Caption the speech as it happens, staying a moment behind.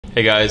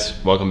Hey guys,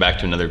 welcome back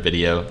to another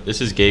video. This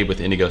is Gabe with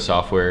Indigo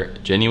Software,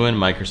 genuine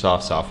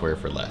Microsoft software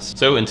for less.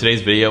 So in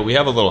today's video, we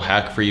have a little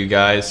hack for you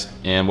guys,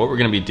 and what we're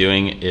gonna be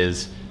doing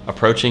is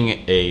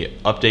approaching a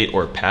update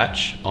or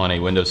patch on a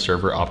Windows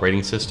Server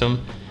operating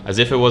system as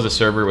if it was a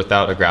server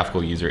without a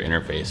graphical user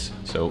interface.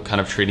 So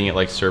kind of treating it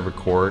like server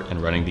core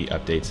and running the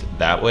updates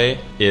that way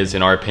is,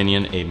 in our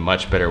opinion, a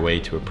much better way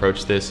to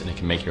approach this, and it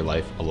can make your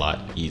life a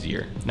lot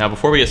easier. Now,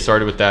 before we get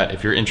started with that,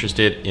 if you're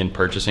interested in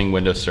purchasing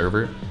Windows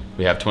Server,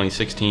 we have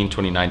 2016,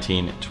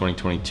 2019,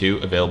 2022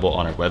 available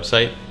on our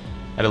website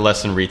at a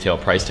less than retail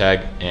price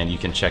tag, and you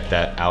can check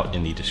that out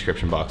in the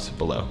description box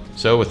below.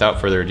 So without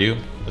further ado,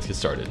 let's get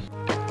started.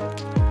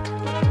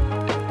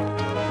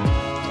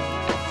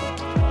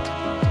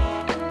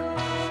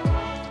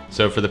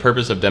 So for the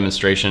purpose of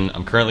demonstration,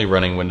 I'm currently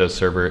running Windows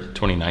Server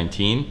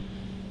 2019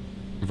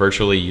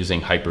 virtually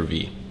using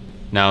Hyper-V.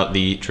 Now,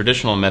 the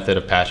traditional method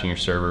of patching your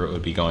server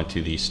would be going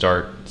to the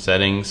Start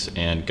settings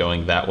and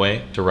going that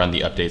way to run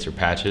the updates or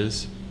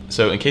patches.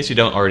 So in case you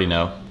don't already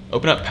know,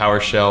 open up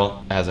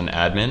Powershell as an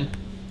admin,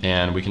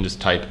 and we can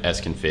just type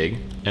sconfig.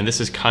 And this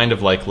is kind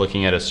of like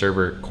looking at a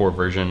server core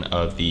version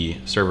of the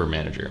server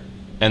manager.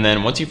 And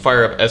then once you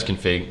fire up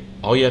sconfig,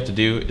 all you have to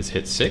do is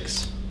hit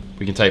 6.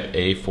 We can type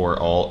A for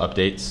all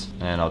updates,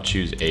 and I'll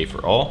choose A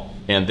for all.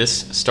 And this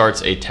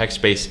starts a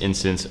text-based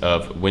instance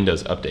of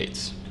Windows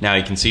updates. Now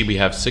you can see we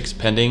have 6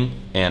 pending,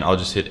 and I'll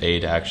just hit A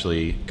to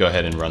actually go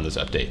ahead and run those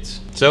updates.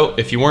 So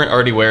if you weren't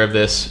already aware of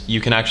this,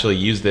 you can actually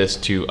use this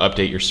to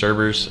update your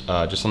servers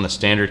just on the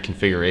standard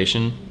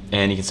configuration,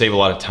 and you can save a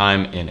lot of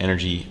time and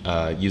energy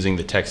using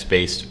the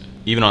text-based,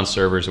 even on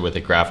servers with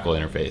a graphical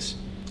interface.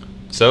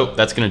 So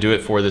that's gonna do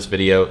it for this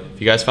video. If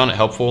you guys found it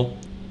helpful,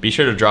 be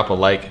sure to drop a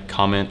like,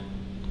 comment,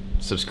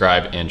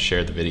 subscribe, and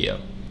share the video.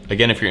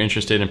 Again, if you're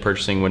interested in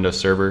purchasing Windows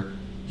Server,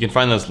 you can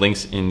find those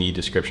links in the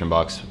description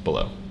box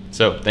below.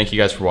 So thank you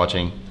guys for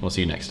watching. We'll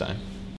see you next time.